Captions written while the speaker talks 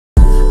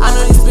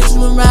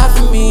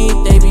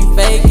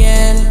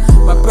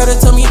brother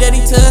told me that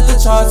he took the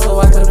charge so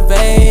I could've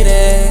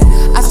faded.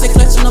 I stay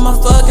clutching on my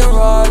fucking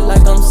rod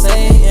like I'm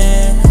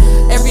Satan.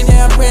 Every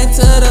day I'm praying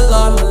to the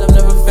Lord, my love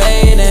never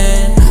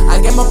fading. I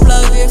get my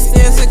plug the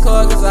extension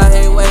cord cause I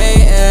hate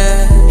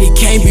waiting. He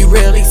can't be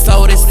real, he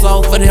sold his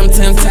soul for them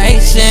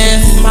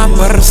temptations. My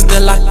brother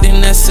still locked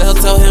in that cell,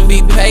 told him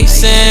be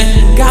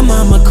patient. Got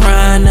mama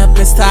crying up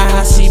inside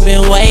how she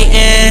been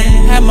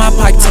waiting. Had my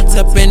pipe tucked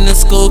up in the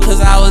school cause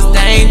I was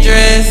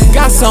dangerous.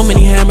 Got so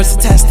many hammers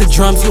attached to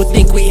drums, you would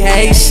think we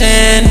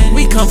Haitian.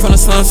 We come from the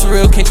slums for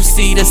real, can't you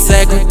see the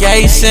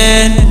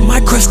segregation?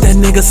 Might crush that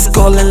nigga's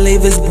skull and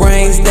leave his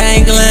brains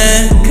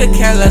dangling. Could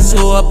care less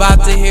who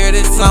about to hear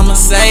this, I'ma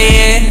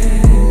say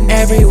it.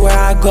 Everywhere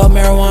I go,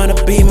 marijuana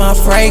be my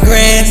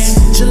fragrance.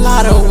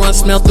 Gelato run,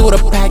 smell through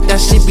the pack,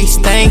 that shit be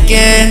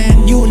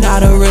stankin'. You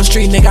not a real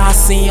street nigga, I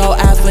seen your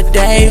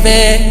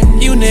affidavit.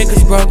 You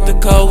niggas broke the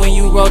code when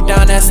you wrote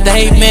down that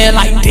statement.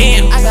 Like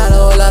damn, I got a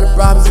whole lot of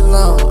problems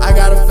alone, I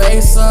gotta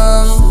face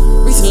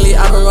some. Recently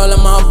I've been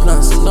rolling my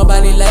blunts, so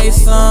nobody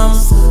lace some.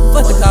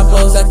 Fuck the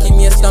couples that keep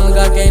me a stomach,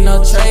 I ain't no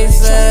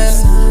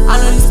traces. I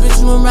know these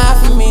bitches won't ride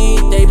for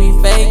me, they be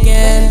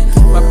faking.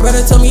 My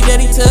brother told me that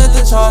he took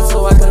the charge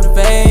so I could've